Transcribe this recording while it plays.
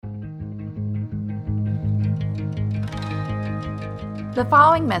The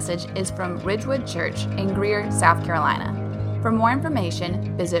following message is from Ridgewood Church in Greer, South Carolina. For more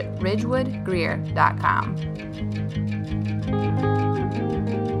information, visit ridgewoodgreer.com.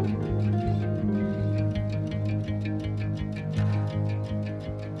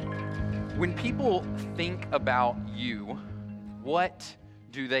 When people think about you, what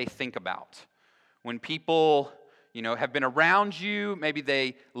do they think about? When people, have been around you, maybe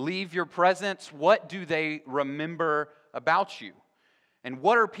they leave your presence, what do they remember about you? And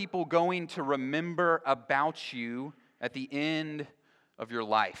what are people going to remember about you at the end of your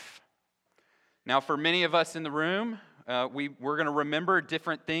life? Now, for many of us in the room, we're going to remember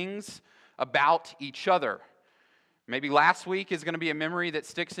different things about each other. Maybe last week is going to be a memory that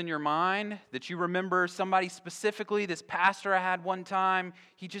sticks in your mind, that you remember somebody specifically. This pastor I had one time,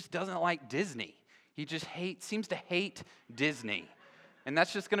 he just doesn't like Disney. He just seems to hate Disney. And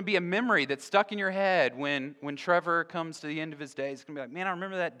that's just going to be a memory that's stuck in your head when Trevor comes to the end of his day. He's going to be like, man, I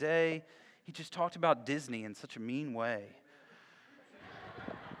remember that day. He just talked about Disney in such a mean way.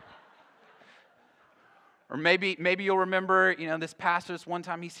 Or maybe you'll remember, this pastor, this one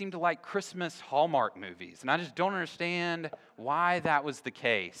time, he seemed to like Christmas Hallmark movies. And I just don't understand why that was the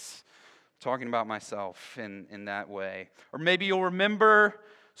case. I'm talking about myself in that way. Or maybe you'll remember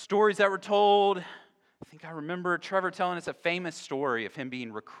stories that were told. I think I remember Trevor telling us a famous story of him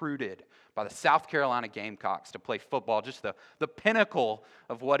being recruited by the South Carolina Gamecocks to play football, just the pinnacle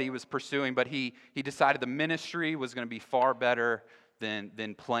of what he was pursuing. But he decided the ministry was going to be far better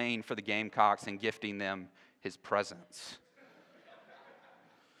than playing for the Gamecocks and gifting them his presence.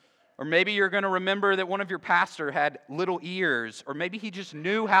 Or maybe you're going to remember that one of your pastor had little ears, or maybe he just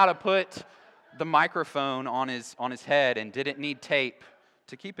knew how to put the microphone on his head and didn't need tape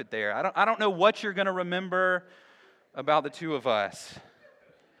to keep it there. I don't know what you're going to remember about the two of us.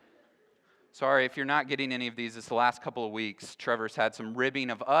 Sorry if you're not getting any of these. It's the last couple of weeks. Trevor's had some ribbing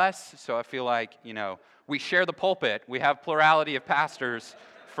of us, so I feel like, we share the pulpit. We have plurality of pastors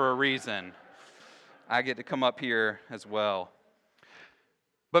for a reason. I get to come up here as well.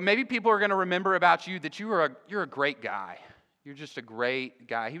 But maybe people are going to remember about you that you're a great guy. You're just a great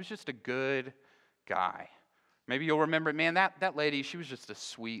guy. He was just a good guy. Maybe you'll remember, man, that lady, she was just a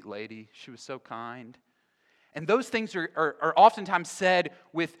sweet lady. She was so kind. And those things are oftentimes said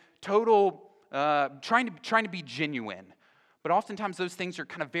with total, trying to be genuine. But oftentimes those things are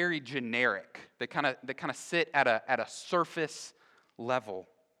kind of very generic. They kind of sit at a surface level.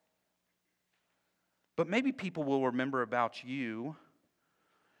 But maybe people will remember about you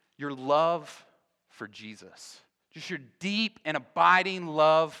your love for Jesus. Just your deep and abiding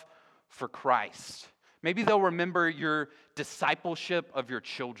love for Christ. Maybe they'll remember your discipleship of your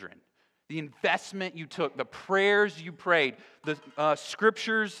children, the investment you took, the prayers you prayed, the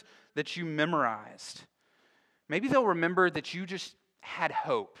scriptures that you memorized. Maybe they'll remember that you just had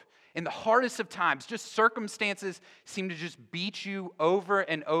hope. In the hardest of times, just circumstances seem to just beat you over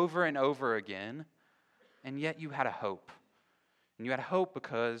and over and over again, and yet you had a hope. And you had a hope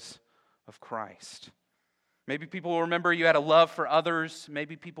because of Christ. Maybe people will remember you had a love for others.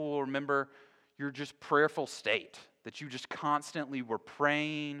 Maybe people will remember your just prayerful state, that you just constantly were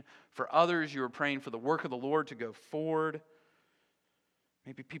praying for others. You were praying for the work of the Lord to go forward.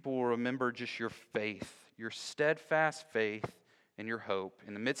 Maybe people will remember just your faith, your steadfast faith and your hope.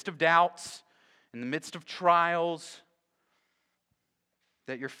 In the midst of doubts, in the midst of trials,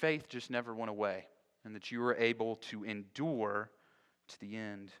 that your faith just never went away and that you were able to endure to the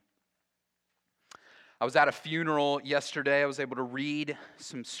end. I was at a funeral yesterday. I was able to read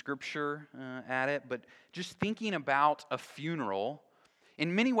some scripture at it, but just thinking about a funeral,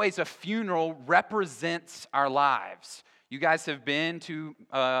 in many ways a funeral represents our lives. You guys have been to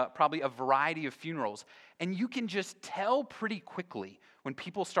probably a variety of funerals, and you can just tell pretty quickly when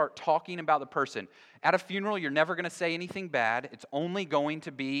people start talking about the person. At a funeral, you're never going to say anything bad. It's only going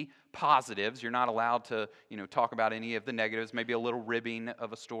to be positives. You're not allowed to, talk about any of the negatives, maybe a little ribbing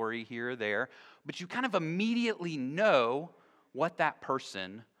of a story here or there. But you kind of immediately know what that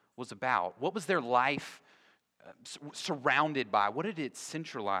person was about. What was their life surrounded by? What did it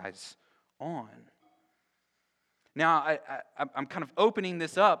centralize on? Now, I'm kind of opening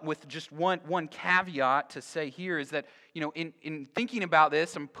this up with just one caveat to say here is that, in thinking about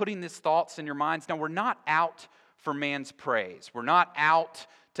this, I'm putting these thoughts in your minds. Now, we're not out for man's praise. We're not out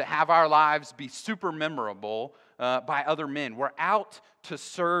to have our lives be super memorable by other men. We're out to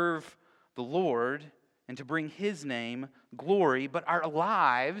serve the Lord and to bring His name glory, but our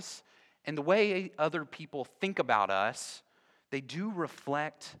lives and the way other people think about us, they do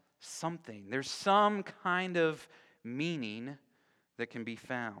reflect something. There's some kind of meaning that can be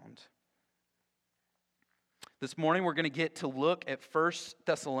found. This morning we're going to get to look at 1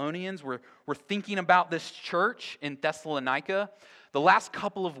 Thessalonians. We're thinking about this church in Thessalonica. The last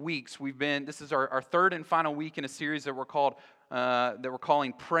couple of weeks this is our third and final week in a series that we're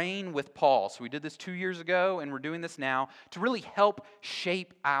calling Praying with Paul. So we did this 2 years ago, and we're doing this now to really help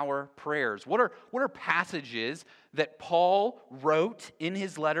shape our prayers. What are passages that Paul wrote in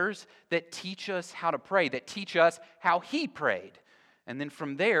his letters that teach us how to pray, that teach us how he prayed? And then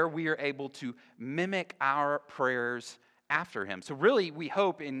from there, we are able to mimic our prayers after him. So really, we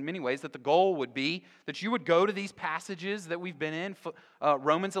hope in many ways that the goal would be that you would go to these passages that we've been in,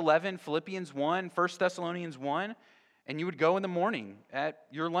 Romans 11, Philippians 1, 1 Thessalonians 1, and you would go in the morning, at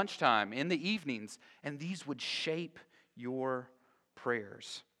your lunchtime, in the evenings, and these would shape your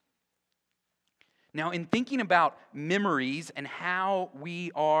prayers. Now, in thinking about memories and how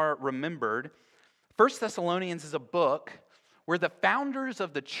we are remembered, 1 Thessalonians is a book where the founders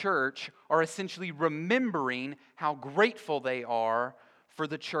of the church are essentially remembering how grateful they are for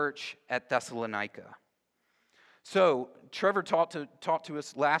the church at Thessalonica. So, Trevor talked to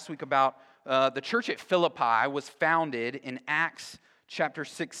us last week about the church at Philippi was founded in Acts chapter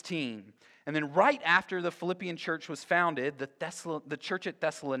 16. And then right after the Philippian church was founded, the church at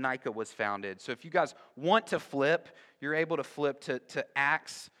Thessalonica was founded. So if you guys want to flip, you're able to flip to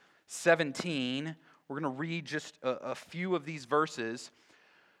Acts 17. We're going to read just a few of these verses.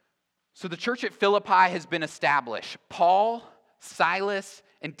 So the church at Philippi has been established. Paul, Silas,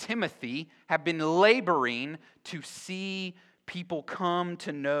 and Timothy have been laboring to see people come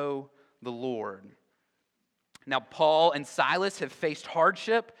to know the Lord. Now, Paul and Silas have faced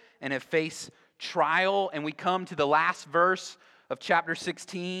hardship and have faced trial, and we come to the last verse of chapter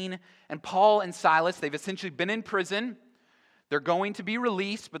 16. And Paul and Silas, they've essentially been in prison. They're going to be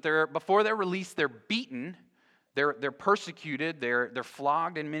released, but before they're released, they're beaten, they're persecuted, they're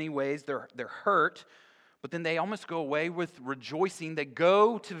flogged in many ways, they're hurt, but then they almost go away with rejoicing. They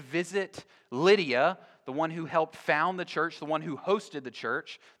go to visit Lydia, the one who helped found the church, the one who hosted the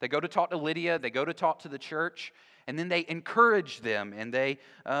church. They go to talk to Lydia, they go to talk to the church, and then they encourage them, and they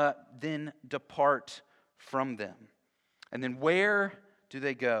then depart from them. And then where do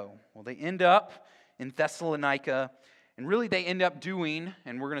they go? Well, they end up in Thessalonica. And really they end up doing,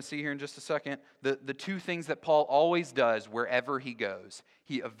 and we're going to see here in just a second, the two things that Paul always does wherever he goes.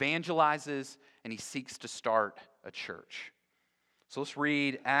 He evangelizes and he seeks to start a church. So let's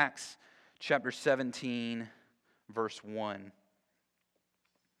read Acts chapter 17, verse 1.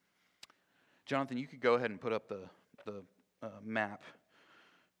 Jonathan, you could go ahead and put up the map.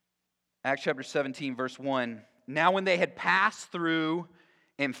 Acts chapter 17, verse 1. Now when they had passed through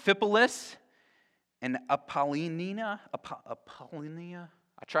Amphipolis and Apollonia.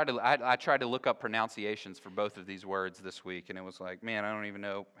 I tried to look up pronunciations for both of these words this week, and it was like, man, I don't even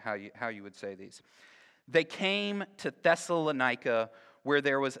know how you would say these. They came to Thessalonica, where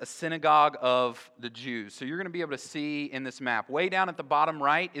there was a synagogue of the Jews. So you're going to be able to see in this map, way down at the bottom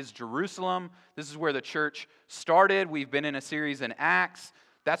right is Jerusalem. This is where the church started. We've been in a series in Acts.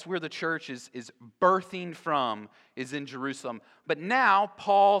 That's where the church is birthing from, is in Jerusalem. But now,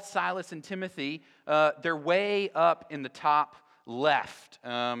 Paul, Silas, and Timothy, they're way up in the top left.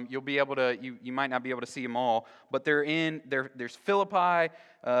 You'll be able to, you might not be able to see them all, but there's Philippi,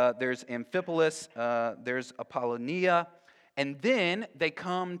 there's Amphipolis, there's Apollonia, and then they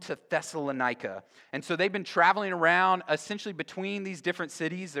come to Thessalonica. And so they've been traveling around, essentially between these different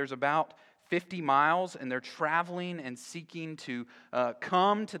cities. There's about 50 miles, and they're traveling and seeking to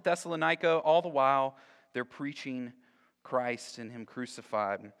come to Thessalonica. All the while, they're preaching Christ and Him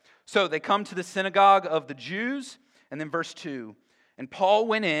crucified. So they come to the synagogue of the Jews, and then verse 2. And Paul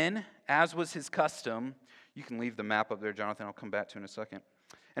went in, as was his custom. You can leave the map up there, Jonathan. I'll come back to it in a second.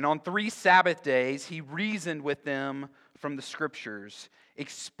 And on 3 Sabbath days, he reasoned with them from the Scriptures,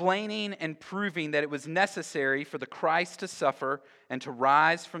 explaining and proving that it was necessary for the Christ to suffer and to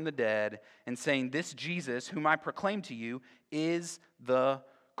rise from the dead, and saying, this Jesus, whom I proclaim to you, is the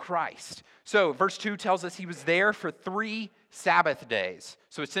Christ. So verse 2 tells us he was there for 3 Sabbath days.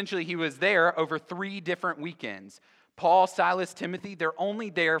 So essentially he was there over 3 different weekends. Paul, Silas, Timothy, they're only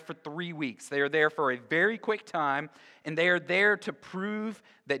there for 3 weeks. They are there for a very quick time, and they are there to prove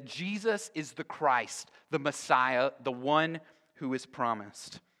that Jesus is the Christ, the Messiah, the one who is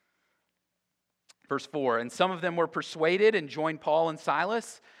promised. Verse 4, and some of them were persuaded and joined Paul and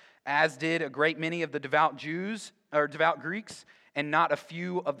Silas, as did a great many of the devout Jews, or devout Greeks, and not a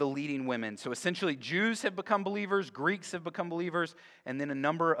few of the leading women. So essentially, Jews have become believers, Greeks have become believers, and then a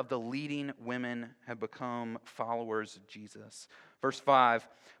number of the leading women have become followers of Jesus. Verse 5,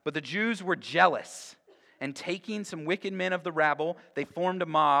 but the Jews were jealous and taking some wicked men of the rabble, they formed a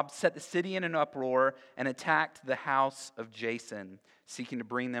mob, set the city in an uproar, and attacked the house of Jason, seeking to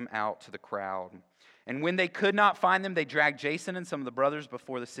bring them out to the crowd. And when they could not find them, they dragged Jason and some of the brothers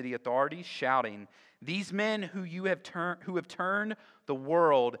before the city authorities, shouting, "These men who have turned the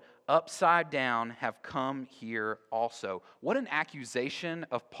world upside down have come here also." What an accusation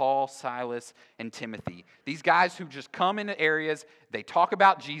of Paul, Silas, and Timothy. These guys who just come into areas, they talk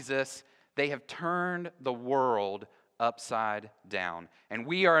about Jesus, they have turned the world upside down. And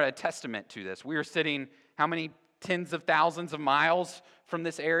we are a testament to this. We are sitting how many tens of thousands of miles from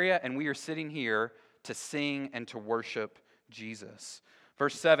this area, and we are sitting here to sing and to worship Jesus.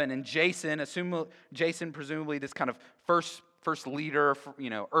 Verse 7, and Jason, presumably this kind of first leader,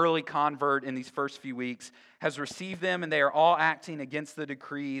 early convert in these first few weeks, has received them, and they are all acting against the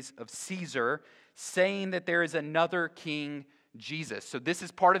decrees of Caesar, saying that there is another king, Jesus. So this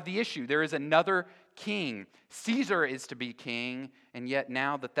is part of the issue. There is another king. Caesar is to be king, and yet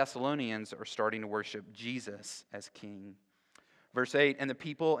now the Thessalonians are starting to worship Jesus as king. Verse 8, and the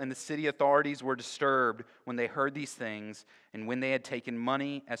people and the city authorities were disturbed when they heard these things, and when they had taken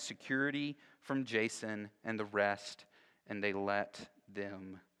money as security from Jason and the rest, and they let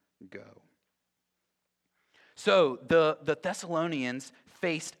them go. So the Thessalonians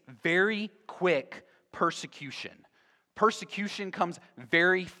faced very quick persecution. Persecution comes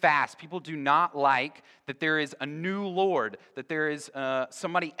very fast. People do not like that there is a new Lord, that there is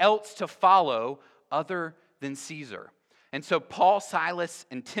somebody else to follow other than Caesar. And so Paul, Silas,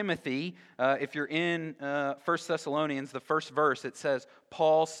 and Timothy, if you're in 1 Thessalonians, the first verse, it says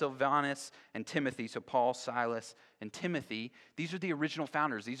Paul, Silvanus, and Timothy. So Paul, Silas, and Timothy, these are the original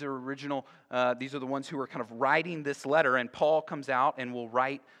founders. These are the ones who are kind of writing this letter. And Paul comes out and will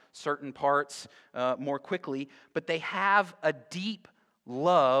write certain parts more quickly. But they have a deep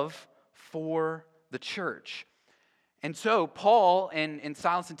love for the church. And so Paul and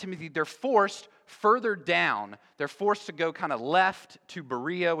Silas and Timothy, they're forced further down. They're forced to go kind of left to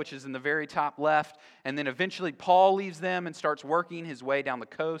Berea, which is in the very top left. And then eventually Paul leaves them and starts working his way down the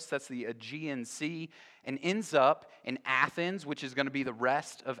coast. That's the Aegean Sea. And ends up in Athens, which is going to be the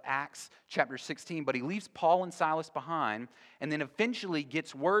rest of Acts chapter 16. But he leaves Paul and Silas behind and then eventually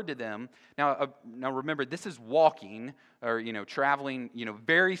gets word to them. Now remember, this is walking or, traveling,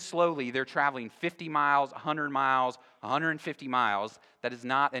 very slowly. They're traveling 50 miles, 100 miles, 150 miles. That is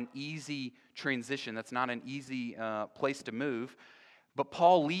not an easy transition. That's not an easy place to move. But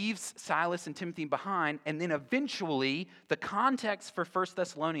Paul leaves Silas and Timothy behind, and then eventually, the context for 1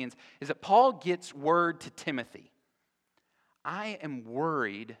 Thessalonians is that Paul gets word to Timothy. I am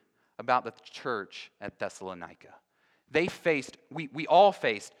worried about the church at Thessalonica. We all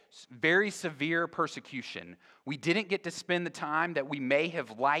faced very severe persecution. We didn't get to spend the time that we may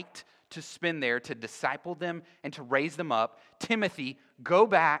have liked to spend there to disciple them and to raise them up. Timothy, go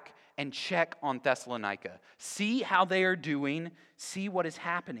back and check on Thessalonica. See how they are doing. See what is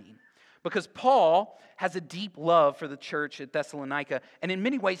happening. Because Paul has a deep love for the church at Thessalonica. And in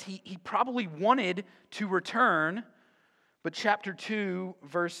many ways, he probably wanted to return. But chapter 2,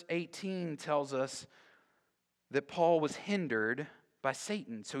 verse 18 tells us that Paul was hindered by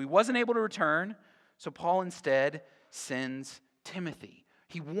Satan. So he wasn't able to return. So Paul instead sends Timothy.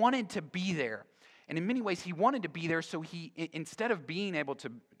 He wanted to be there. And in many ways, he wanted to be there. So he, instead of being able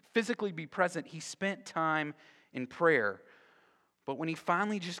to physically be present, he spent time in prayer. But when he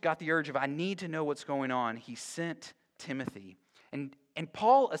finally just got the urge of, I need to know what's going on, he sent Timothy. And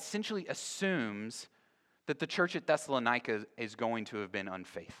Paul essentially assumes that the church at Thessalonica is going to have been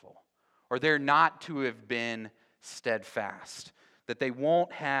unfaithful, or they're not to have been steadfast, that they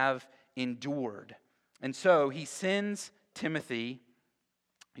won't have endured. And so he sends Timothy.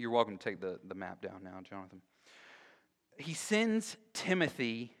 You're welcome to take the map down now, Jonathan. He sends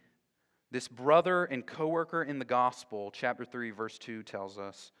Timothy, this brother and co-worker in the gospel. Chapter 3, verse 2 tells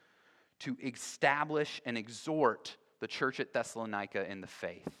us to establish and exhort the church at Thessalonica in the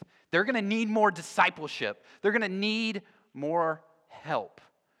faith. They're going to need more discipleship. They're going to need more help.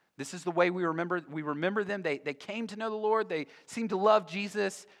 This is the way we remember them. They came to know the Lord. They seemed to love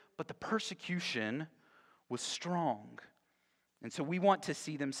Jesus, but the persecution was strong. And so we want to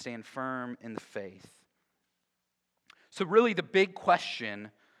see them stand firm in the faith. So really the big question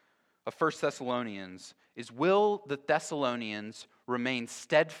of 1 Thessalonians is, will the Thessalonians remain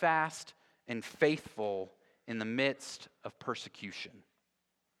steadfast and faithful in the midst of persecution?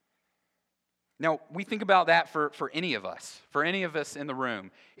 Now, we think about that for any of us in the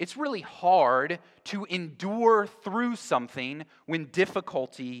room. It's really hard to endure through something when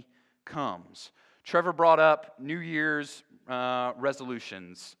difficulty comes. Trevor brought up New Year's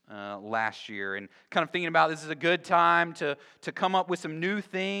resolutions last year and kind of thinking about this is a good time to come up with some new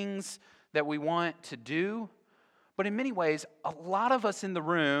things that we want to do. But in many ways, a lot of us in the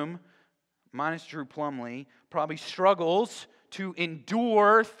room, minus Drew Plumley, probably struggles to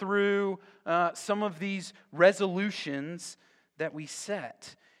endure through some of these resolutions that we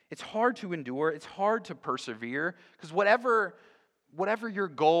set. It's hard to endure. It's hard to persevere because whatever your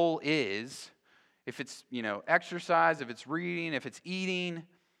goal is, if it's exercise, if it's reading, if it's eating,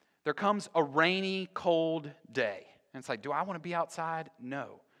 there comes a rainy, cold day. And it's like, do I want to be outside?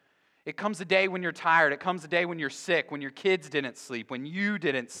 No. It comes a day when you're tired. It comes a day when you're sick, when your kids didn't sleep, when you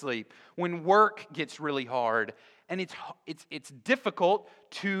didn't sleep, when work gets really hard. And it's difficult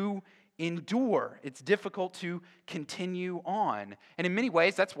to endure. It's difficult to continue on. And in many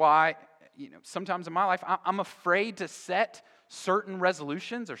ways, that's why, sometimes in my life, I'm afraid to set certain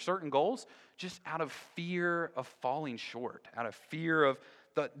resolutions or certain goals just out of fear of falling short, out of fear of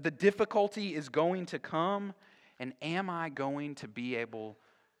the difficulty is going to come, and am I going to be able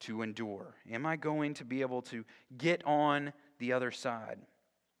to endure? Am I going to be able to get on the other side?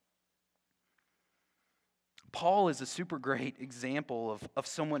 Paul is a super great example of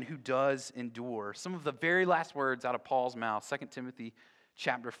someone who does endure. Some of the very last words out of Paul's mouth, 2 Timothy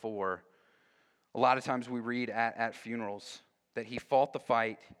chapter 4, a lot of times we read at funerals that he fought the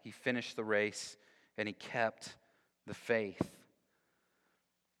fight, he finished the race, and he kept the faith.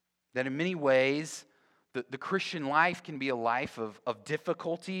 That in many ways, the Christian life can be a life of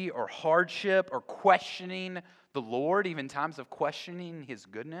difficulty or hardship or questioning the Lord, even times of questioning His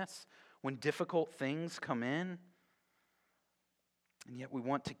goodness when difficult things come in. And yet we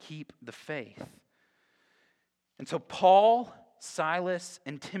want to keep the faith. And so Paul, Silas,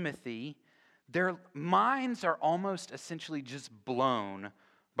 and Timothy, their minds are almost essentially just blown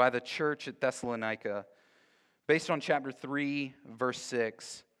by the church at Thessalonica. Based on chapter 3, verse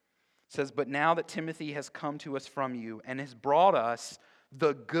 6, it says, "But now that Timothy has come to us from you and has brought us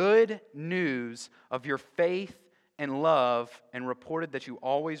the good news of your faith and love and reported that you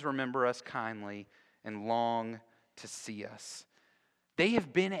always remember us kindly and long to see us." They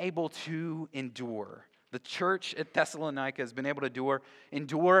have been able to endure. The church at Thessalonica has been able to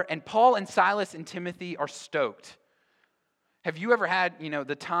endure, and Paul and Silas and Timothy are stoked. Have you ever had,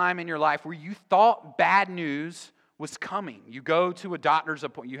 the time in your life where you thought bad news was coming? You go to a doctor's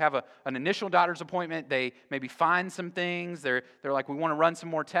appointment. You have an initial doctor's appointment. They maybe find some things. They're like, we want to run some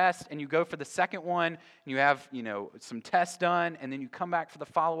more tests. And you go for the second one. And you have, some tests done. And then you come back for the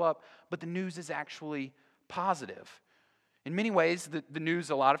follow-up. But the news is actually positive. In many ways, the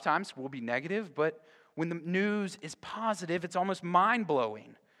news a lot of times will be negative. But when the news is positive, it's almost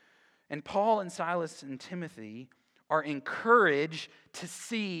mind-blowing. And Paul and Silas and Timothy are encouraged to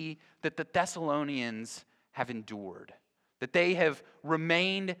see that the Thessalonians have endured, that they have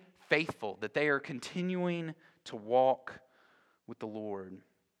remained faithful, that they are continuing to walk with the Lord.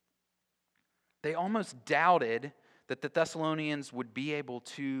 They almost doubted that the Thessalonians would be able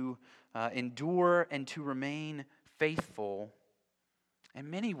to endure and to remain faithful. In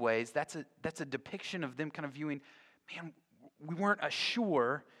many ways, that's a depiction of them kind of viewing, man, we weren't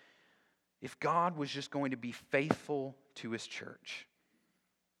sure if God was just going to be faithful to His church.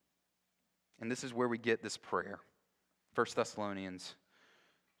 And this is where we get this prayer. 1 Thessalonians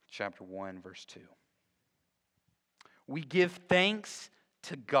chapter 1, verse 2. "We give thanks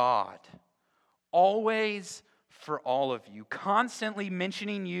to God, always for all of you, constantly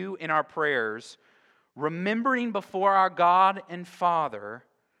mentioning you in our prayers, remembering before our God and Father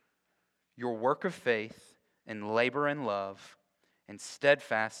your work of faith and labor and love and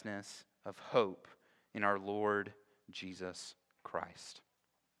steadfastness of hope in our Lord Jesus Christ."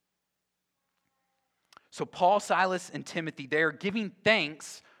 So Paul, Silas, and Timothy, they are giving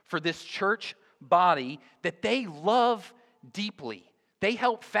thanks for this church body that they love deeply. They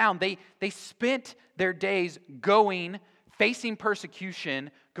helped found. They spent their days facing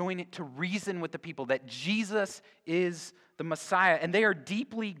persecution, going to reason with the people that Jesus is the Messiah. And they are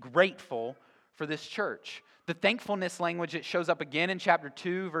deeply grateful for this church. The thankfulness language, it shows up again in chapter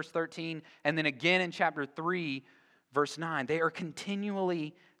 2, verse 13, and then again in chapter 3, verse 9. They are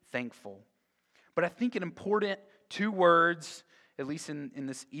continually thankful. But I think an important two words, at least in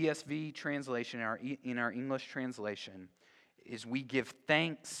this ESV translation, in our English translation, is we give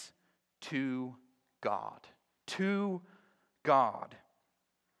thanks to God. To God.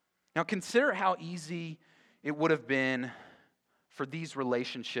 Now consider how easy it would have been for these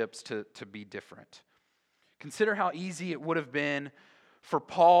relationships to be different. Consider how easy it would have been for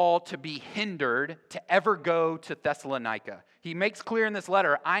Paul to be hindered to ever go to Thessalonica. He makes clear in this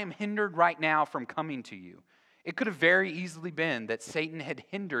letter, I am hindered right now from coming to you. It could have very easily been that Satan had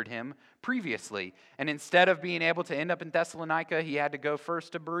hindered him previously. And instead of being able to end up in Thessalonica, he had to go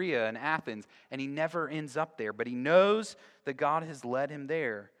first to Berea and Athens. And he never ends up there. But he knows that God has led him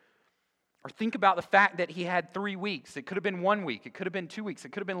there. Or think about the fact that he had 3 weeks. It could have been 1 week. It could have been 2 weeks.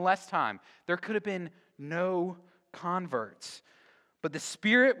 It could have been less time. There could have been no converts. But the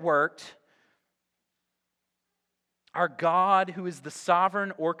Spirit worked. Our God, who is the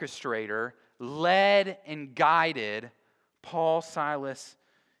sovereign orchestrator, led and guided Paul, Silas,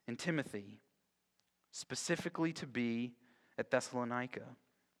 and Timothy, specifically to be at Thessalonica.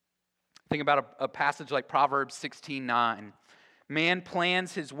 Think about a passage like Proverbs 16:9. Man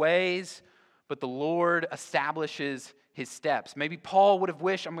plans his ways, but the Lord establishes his steps. Maybe Paul would have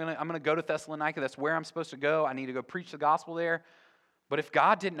wished, I'm gonna go to Thessalonica. That's where I'm supposed to go. I need to go preach the gospel there. But if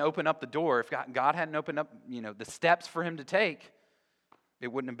God didn't open up the door, if God hadn't opened up, the steps for him to take, it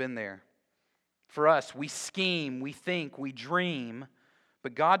wouldn't have been there. For us, we scheme, we think, we dream,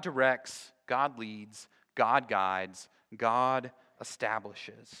 but God directs, God leads, God guides, God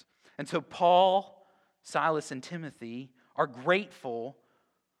establishes. And so Paul, Silas, and Timothy are grateful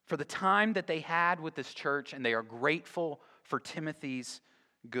for the time that they had with this church, and they are grateful for Timothy's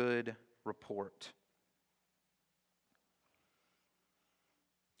good report.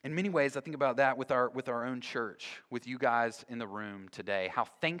 In many ways, I think about that with our own church, with you guys in the room today. How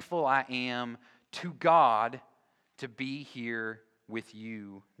thankful I am to God to be here with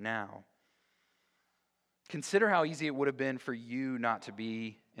you now. Consider how easy it would have been for you not to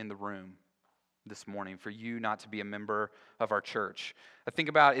be in the room this morning, for you not to be a member of our church. I think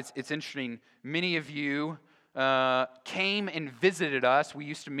about it's interesting. Many of you came and visited us. We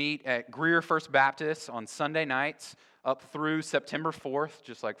used to meet at Greer First Baptist on Sunday nights up through September 4th,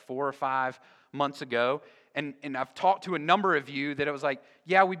 just like 4 or 5 months ago. And I've talked to a number of you that it was like,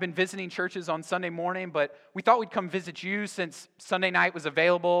 yeah, we've been visiting churches on Sunday morning, but we thought we'd come visit you since Sunday night was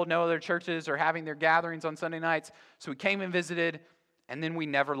available. No other churches are having their gatherings on Sunday nights. So we came and visited, and then we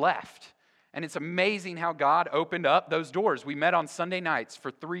never left. And it's amazing how God opened up those doors. We met on Sunday nights for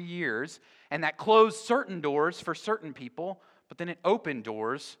 3 years, and that closed certain doors for certain people, but then it opened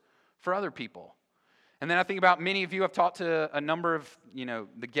doors for other people. And then I think about many of you, I've talked to a number of,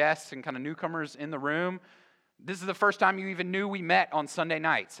 the guests and kind of newcomers in the room. This is the first time you even knew we met on Sunday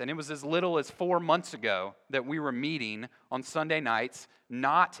nights. And it was as little as 4 months ago that we were meeting on Sunday nights,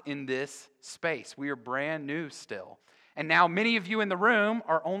 not in this space. We are brand new still. And now many of you in the room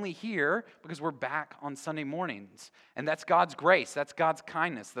are only here because we're back on Sunday mornings. And that's God's grace. That's God's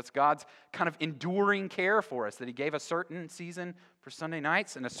kindness. That's God's kind of enduring care for us, that He gave a certain season for Sunday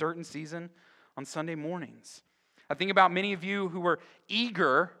nights and a certain season on Sunday mornings. I think about many of you who were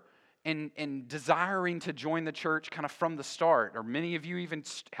eager and desiring to join the church kind of from the start, or many of you even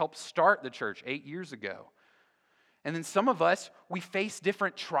helped start the church 8 years ago. And then some of us, we face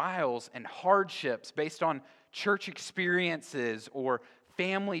different trials and hardships based on church experiences or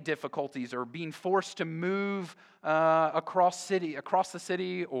family difficulties or being forced to move across the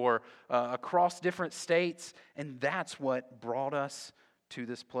city or across different states. And that's what brought us to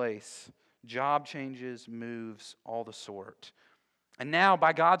this place. Job changes, moves, all the sort. And now,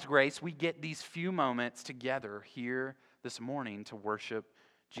 by God's grace, we get these few moments together here this morning to worship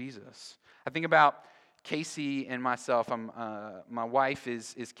Jesus. I think about Casey and myself. My wife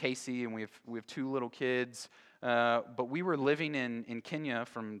is Casey, and we have 2 little kids. But we were living in Kenya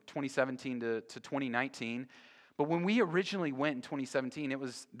from 2017 to 2019. But when we originally went in 2017,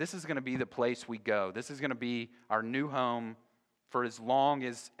 this is going to be the place we go. This is going to be our new home for as long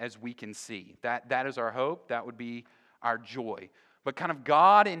as we can see. That is our hope. That would be our joy. But kind of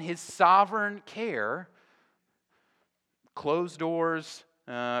God in His sovereign care closed doors,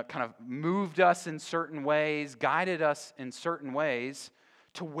 kind of moved us in certain ways, guided us in certain ways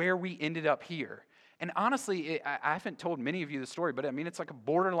to where we ended up here. And honestly, I haven't told many of you the story, but I mean, it's like a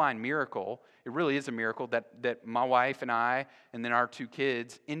borderline miracle. It really is a miracle that my wife and I, and then our 2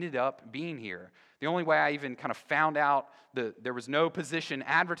 kids, ended up being here. The only way I even kind of found out there was no position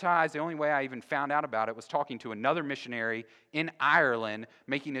advertised, the only way I even found out about it was talking to another missionary in Ireland,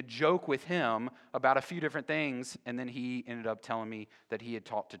 making a joke with him about a few different things, and then he ended up telling me that he had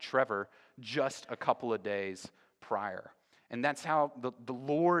talked to Trevor just a couple of days prior. And that's how the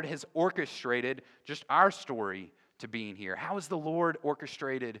Lord has orchestrated just our story to being here. How has the Lord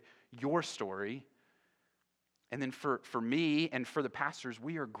orchestrated your story? And then for me and for the pastors,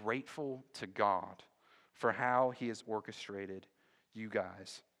 we are grateful to God for how He has orchestrated you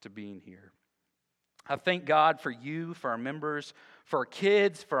guys to being here. I thank God for you, for our members, for our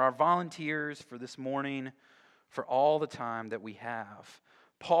kids, for our volunteers, for this morning, for all the time that we have.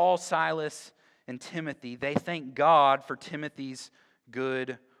 Paul, Silas, and Timothy, they thank God for Timothy's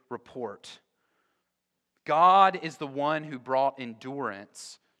good report. God is the one who brought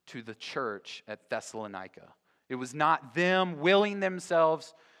endurance to the church at Thessalonica. It was not them willing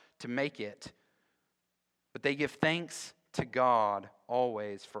themselves to make it, but they give thanks to God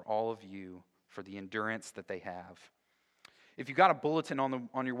always for all of you, for the endurance that they have. If you got a bulletin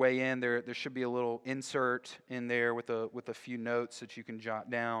on your way in, there should be a little insert in there with a few notes that you can jot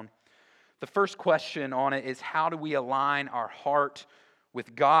down. The first question on it is, how do we align our heart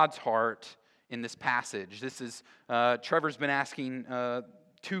with God's heart in this passage? This is Trevor's been asking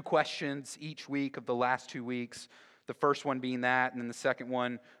 2 questions each week of the last 2 weeks. The first one being that, and then the second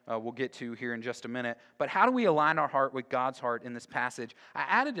one we'll get to here in just a minute. But how do we align our heart with God's heart in this passage? I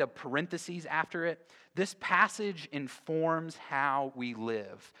added a parenthesis after it. This passage informs how we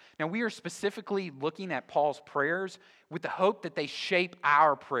live. Now, we are specifically looking at Paul's prayers with the hope that they shape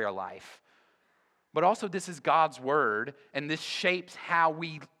our prayer life. But also, this is God's word, and this shapes how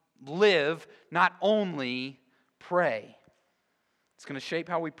we live, not only pray. It's going to shape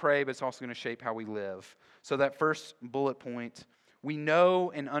how we pray, but it's also going to shape how we live. So that first bullet point, we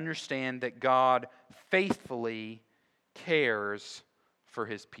know and understand that God faithfully cares for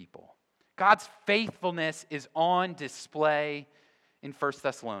his people. God's faithfulness is on display in 1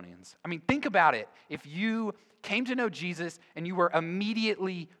 Thessalonians. I mean, think about it. If you came to know Jesus and you were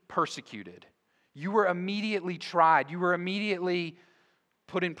immediately persecuted, you were immediately tried, you were immediately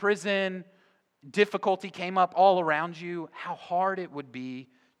put in prison, difficulty came up all around you, how hard it would be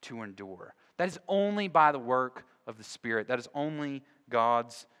to endure. That is only by the work of the Spirit. That is only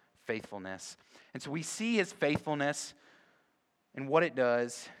God's faithfulness. And so we see his faithfulness and what it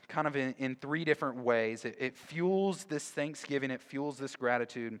does kind of in 3 different ways. It fuels this thanksgiving. It fuels this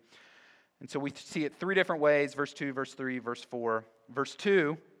gratitude. And so we see it 3 different ways, verse 2, verse 3, verse 4. Verse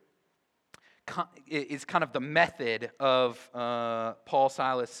 2 is kind of the method of Paul,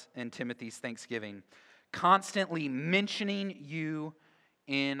 Silas, and Timothy's thanksgiving. Constantly mentioning you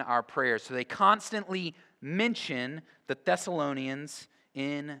in our prayers. So they constantly mention the Thessalonians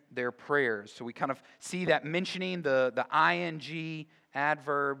in their prayers. So we kind of see that mentioning the ing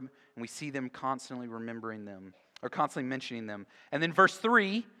adverb, and we see them constantly remembering them, or constantly mentioning them. And then verse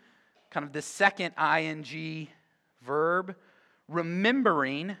 3, kind of the second ing verb,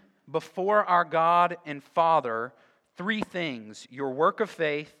 remembering before our God and Father 3 things: your work of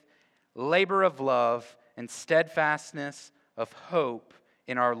faith, labor of love, and steadfastness of hope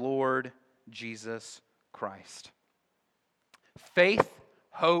in our Lord Jesus Christ. Faith,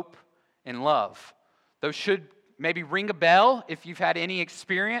 hope, and love. Those should maybe ring a bell if you've had any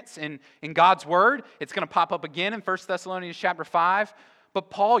experience in God's Word. It's going to pop up again in 1 Thessalonians chapter 5. But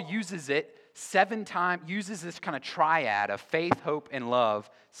Paul uses it 7 times, uses this kind of triad of faith, hope, and love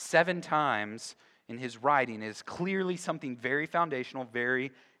 7 times in his writing. It is clearly something very foundational,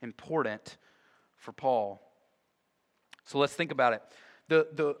 very important for Paul. So let's think about it.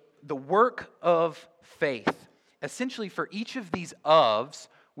 The work of faith. Essentially, for each of these ofs,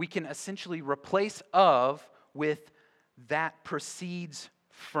 we can essentially replace of with that proceeds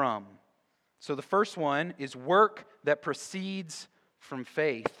from. So the first one is work that proceeds from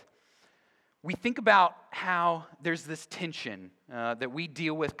faith. We think about how there's this tension that we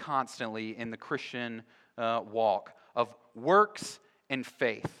deal with constantly in the Christian walk of works and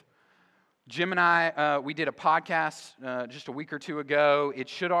faith. Jim and I, we did a podcast just a week or 2 ago. It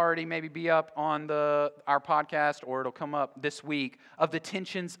should already maybe be up on our podcast, or it'll come up this week, of the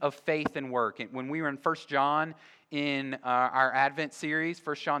tensions of faith and work. And when we were in 1 John in our Advent series,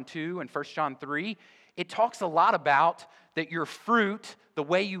 1 John 2 and 1 John 3, it talks a lot about that your fruit, the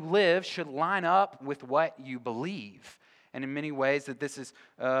way you live, should line up with what you believe. And in many ways that this is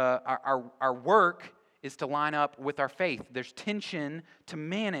our work is to line up with our faith. There's tension to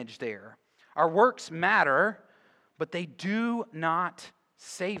manage there. Our works matter, but they do not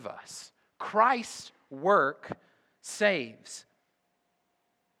save us. Christ's work saves.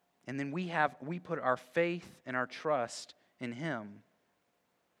 And then we put our faith and our trust in him.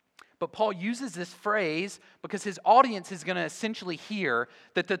 But Paul uses this phrase because his audience is going to essentially hear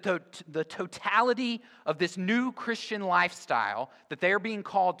that the totality of this new Christian lifestyle that they are being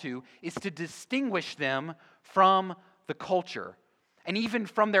called to is to distinguish them from the culture and even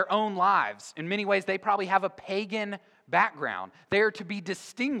from their own lives. In many ways, they probably have a pagan background. They are to be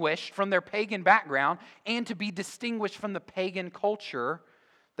distinguished from their pagan background and to be distinguished from the pagan culture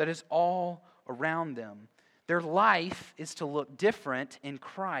that is all around them. Their life is to look different in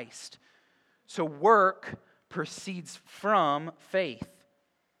Christ. So work proceeds from faith,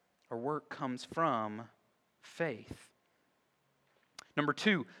 or work comes from faith. Number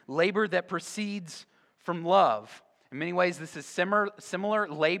 2, labor that proceeds from love. In many ways, this is similar.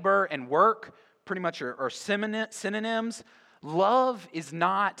 Labor and work pretty much are synonyms. Love is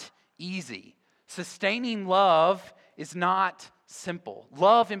not easy. Sustaining love is not simple.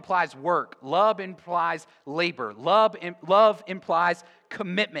 Love implies work. Love implies labor. Love implies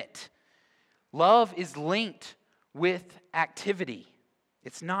commitment. Love is linked with activity.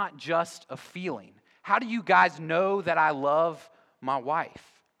 It's not just a feeling. How do you guys know that I love my wife?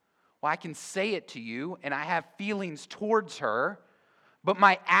 Well, I can say it to you, and I have feelings towards her, but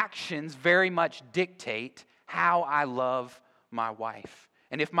my actions very much dictate how I love my wife.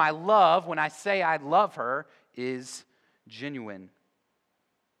 And if my love, when I say I love her, is genuine.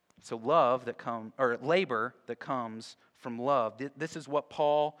 So labor that comes from love. This is what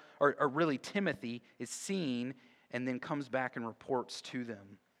Paul, or really Timothy, is seeing and then comes back and reports to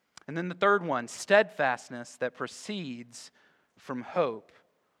them. And then the third one, steadfastness that proceeds from hope.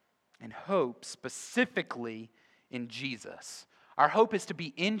 And hope specifically in Jesus. Our hope is to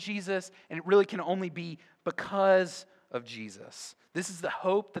be in Jesus, and it really can only be because of Jesus. This is the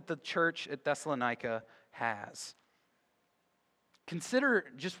hope that the church at Thessalonica has. Consider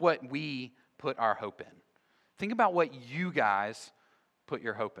just what we put our hope in. Think about what you guys put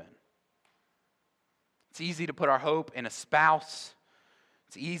your hope in. It's easy to put our hope in a spouse.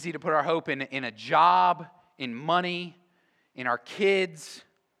 It's easy to put our hope in a job, in money, in our kids,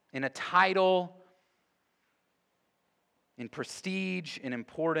 in a title, in prestige, in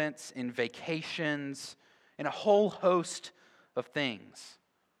importance, in vacations, in a whole host of things.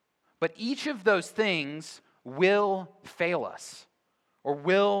 But each of those things will fail us or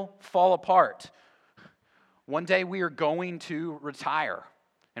will fall apart. One day we are going to retire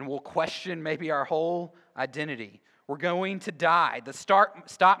and we'll question maybe our whole identity. We're going to die. The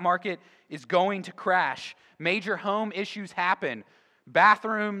stock market is going to crash. Major home issues happen.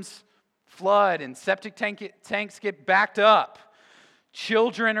 Bathrooms flood and septic tanks get backed up.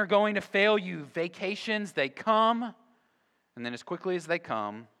 Children are going to fail you. Vacations, they come, and then as quickly as they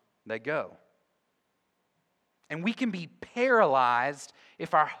come, they go. And we can be paralyzed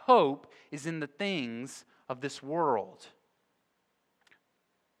if our hope is in the things of this world.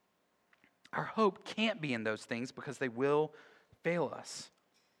 Our hope can't be in those things because they will fail us.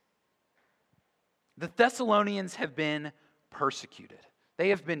 The Thessalonians have been persecuted. They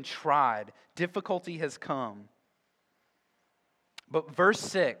have been tried. Difficulty has come. But verse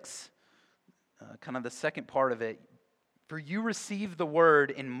 6, kind of the second part of it, for you received the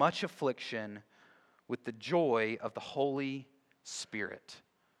word in much affliction with the joy of the Holy Spirit.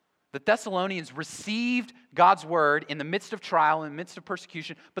 The Thessalonians received God's word in the midst of trial, in the midst of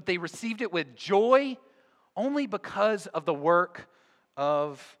persecution, but they received it with joy only because of the work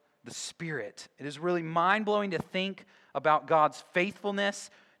of the Spirit. It is really mind-blowing to think about God's faithfulness,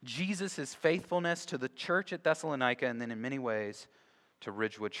 Jesus' faithfulness to the church at Thessalonica, and then in many ways to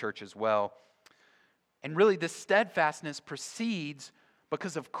Ridgewood Church as well. And really, this steadfastness proceeds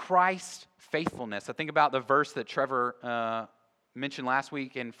because of Christ's faithfulness. I think about the verse that Trevor mentioned last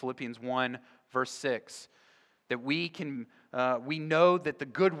week in Philippians 1, verse 6, that we know that the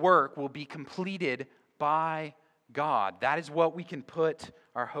good work will be completed by God. That is what we can put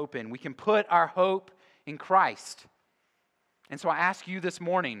our hope in. We can put our hope in Christ. And so I ask you this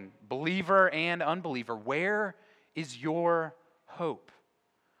morning, believer and unbeliever, where is your hope?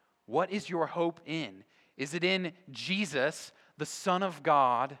 What is your hope in? Is it in Jesus, the Son of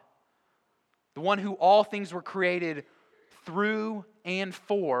God, the one who all things were created through and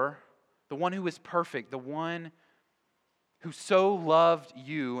for, the one who is perfect, the one who so loved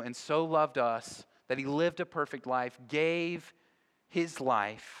you and so loved us that he lived a perfect life, gave his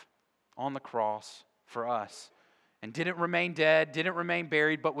life on the cross for us, and didn't remain dead, didn't remain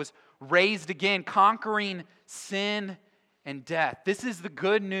buried, but was raised again, conquering sin and death. This is the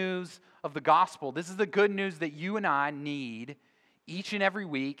good news of the gospel. This is the good news that you and I need each and every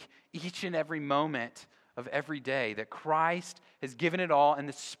week, each and every moment of every day, that Christ has given it all and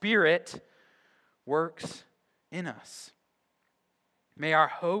the Spirit works in us. May our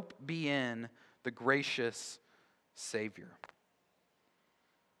hope be in the gracious Savior.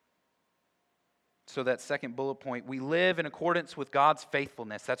 So that second bullet point, we live in accordance with God's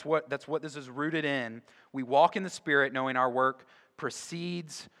faithfulness. That's what this is rooted in. We walk in the Spirit, knowing our work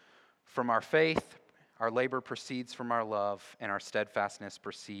proceeds from our faith, our labor proceeds from our love, and our steadfastness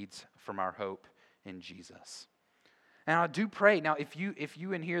proceeds from our hope in Jesus. And I do pray, now if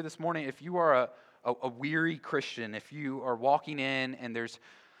you in here this morning, if you are a weary Christian, if you are walking in and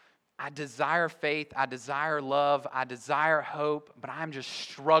I desire faith, I desire love, I desire hope, but I'm just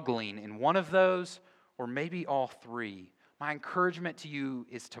struggling in one of those or maybe all three. my encouragement to you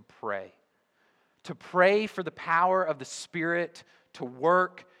is to pray. To pray for the power of the Spirit to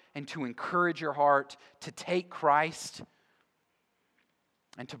work and to encourage your heart, to take Christ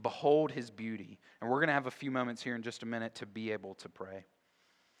and to behold His beauty. And we're going to have a few moments here in just a minute to be able to pray.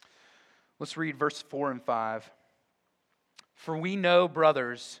 Let's read verse 4 and 5. For we know,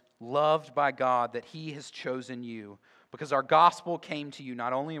 brothers, loved by God, that He has chosen you, because our gospel came to you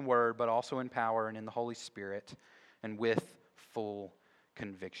not only in word, but also in power and in the Holy Spirit, and with full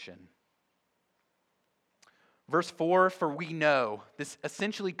conviction. Verse 4, for we know. This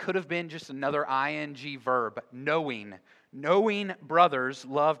essentially could have been just another ing verb, knowing. Knowing, brothers,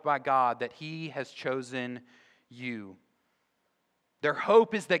 loved by God, that He has chosen you. Their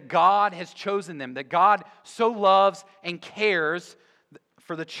hope is that God has chosen them, that God so loves and cares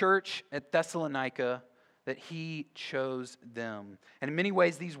for the church at Thessalonica that He chose them. And in many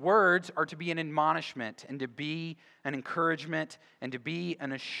ways, these words are to be an admonishment and to be an encouragement and to be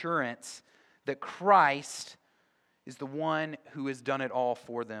an assurance that Christ is the one who has done it all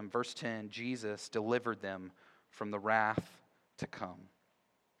for them. Verse 10, Jesus delivered them from the wrath to come.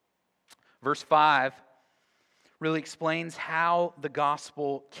 Verse 5 really explains how the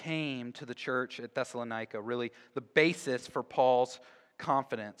gospel came to the church at Thessalonica, really the basis for Paul's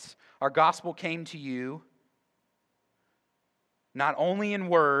confidence. Our gospel came to you not only in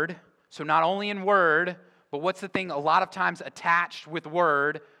word, but what's the thing a lot of times attached with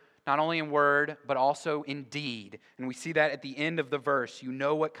word? Not only in word, but also in deed. And we see that at the end of the verse. You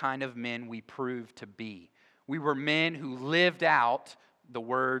know what kind of men we proved to be. We were men who lived out the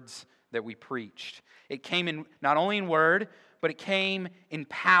words that we preached. It came in not only in word, but it came in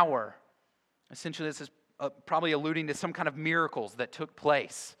power. Essentially, this is probably alluding to some kind of miracles that took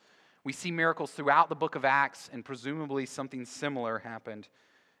place. We see miracles throughout the book of Acts, and presumably something similar happened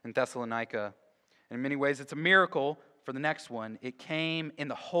in Thessalonica. And in many ways, it's a miracle for the next one. It came in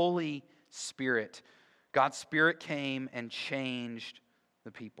the Holy Spirit. God's Spirit came and changed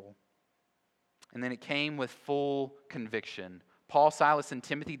the people. And then it came with full conviction. Paul, Silas, and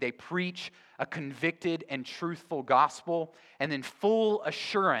Timothy, they preach a convicted and truthful gospel, and then full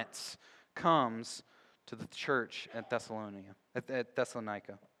assurance comes to the church at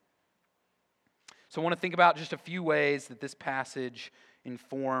Thessalonica. So I want to think about just a few ways that this passage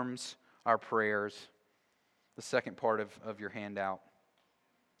informs our prayers. The second part of your handout.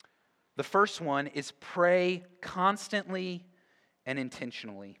 The first one is pray constantly and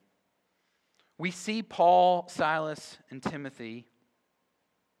intentionally. We see Paul, Silas, and Timothy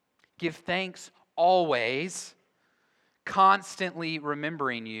give thanks always, constantly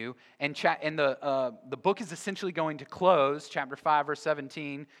remembering you. And the book is essentially going to close, chapter 5, verse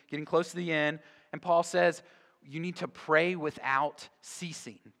 17, getting close to the end. And Paul says, you need to pray without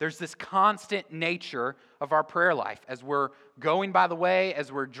ceasing. There's this constant nature of our prayer life. As we're going by the way,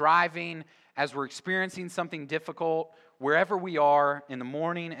 as we're driving, as we're experiencing something difficult, wherever we are in the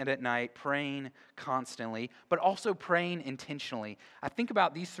morning and at night, praying constantly, but also praying intentionally. I think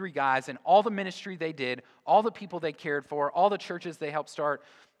about these three guys and all the ministry they did, all the people they cared for, all the churches they helped start,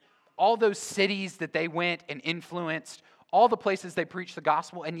 all those cities that they went and influenced, all the places they preach the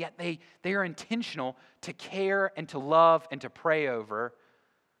gospel, and yet they are intentional to care and to love and to pray over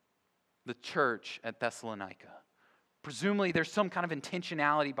the church at Thessalonica. Presumably there's some kind of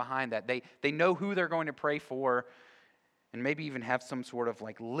intentionality behind that. They know who they're going to pray for, and maybe even have some sort of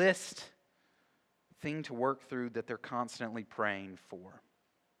list thing to work through that they're constantly praying for.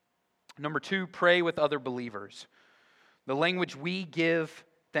 Number 2, pray with other believers. The language we give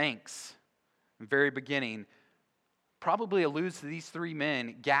thanks, in the very beginning, probably alludes to these three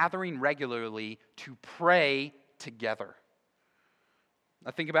men gathering regularly to pray together.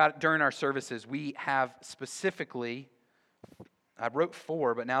 I think about it during our services. We have specifically, I wrote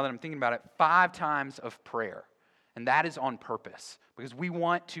 4, but now that I'm thinking about it, 5 times of prayer. And that is on purpose, because we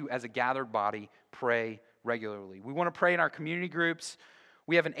want to, as a gathered body, pray regularly. We want to pray in our community groups.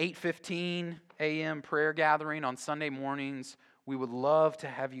 We have an 8:15 a.m. prayer gathering on Sunday mornings. We would love to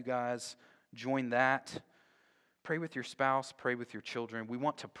have you guys join that. Pray with your spouse, pray with your children. We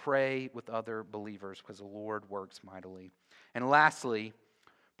want to pray with other believers because the Lord works mightily. And lastly,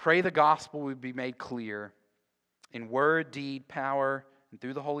 pray the gospel would be made clear in word, deed, power, and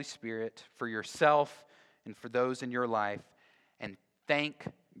through the Holy Spirit for yourself and for those in your life, and thank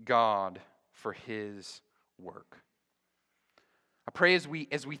God for His work. I pray as we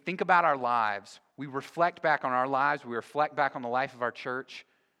think about our lives, we reflect back on our lives, we reflect back on the life of our church,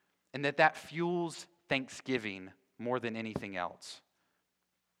 and that fuels thanksgiving more than anything else.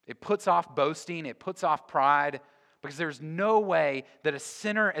 It puts off boasting, it puts off pride, because there's no way that a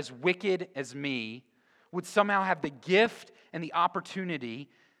sinner as wicked as me would somehow have the gift and the opportunity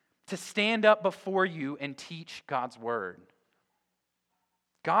to stand up before you and teach God's word.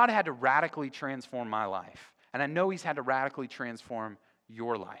 God had to radically transform my life. And I know He's had to radically transform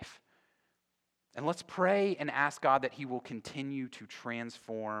your life. And let's pray and ask God that He will continue to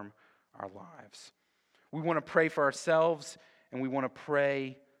transform our lives. We want to pray for ourselves and we want to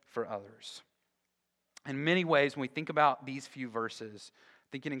pray for others. In many ways, when we think about these few verses, I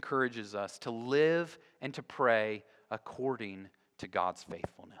think it encourages us to live and to pray according to God's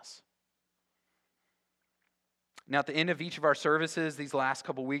faithfulness. Now, at the end of each of our services, these last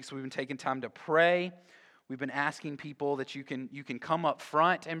couple weeks, we've been taking time to pray. We've been asking people that you can come up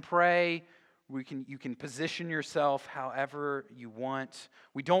front and pray. You can position yourself however you want.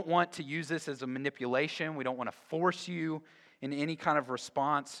 We don't want to use this as a manipulation. We don't want to force you in any kind of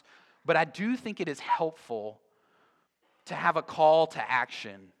response. But I do think it is helpful to have a call to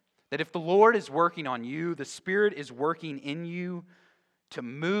action. That if the Lord is working on you, the Spirit is working in you to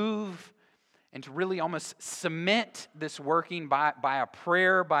move and to really almost cement this working by a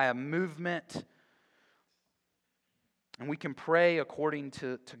prayer, by a movement. And we can pray according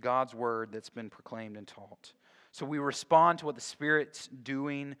to God's word that's been proclaimed and taught. So we respond to what the Spirit's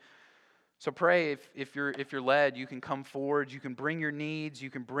doing. So pray if you're led, you can come forward. You can bring your needs. You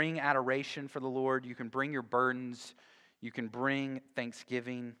can bring adoration for the Lord. You can bring your burdens. You can bring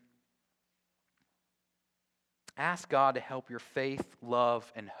thanksgiving. Ask God to help your faith, love,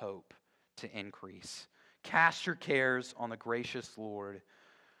 and hope to increase. Cast your cares on the gracious Lord.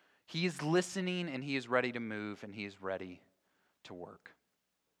 He is listening and He is ready to move and He is ready to work.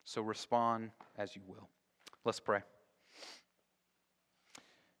 So respond as you will. Let's pray.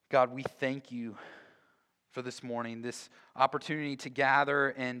 God, we thank You for this morning, this opportunity to gather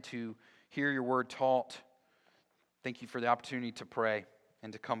and to hear Your word taught. Thank You for the opportunity to pray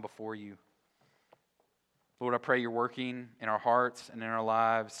and to come before You. Lord, I pray You're working in our hearts and in our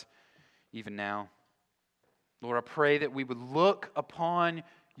lives even now. Lord, I pray that we would look upon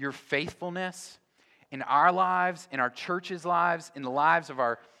Your faithfulness in our lives, in our church's lives, in the lives of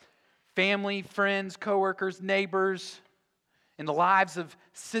our family, friends, coworkers, neighbors, in the lives of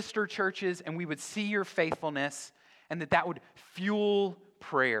sister churches, and we would see Your faithfulness, and that would fuel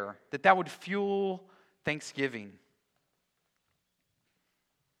prayer, that would fuel thanksgiving.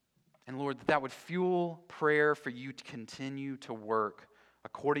 And Lord, that would fuel prayer for You to continue to work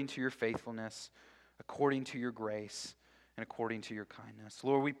according to Your faithfulness, according to Your grace, and according to Your kindness.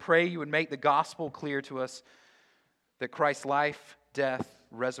 Lord, we pray You would make the gospel clear to us that Christ's life, death,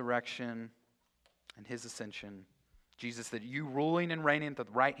 resurrection, and His ascension, Jesus, that You ruling and reigning at the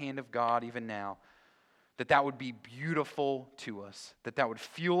right hand of God even now, that would be beautiful to us, that would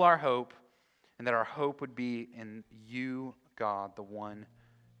fuel our hope, and that our hope would be in You, God, the one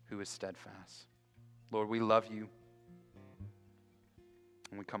who is steadfast. Lord, we love You.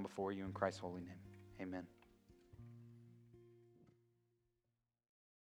 And we come before You in Christ's holy name. Amen.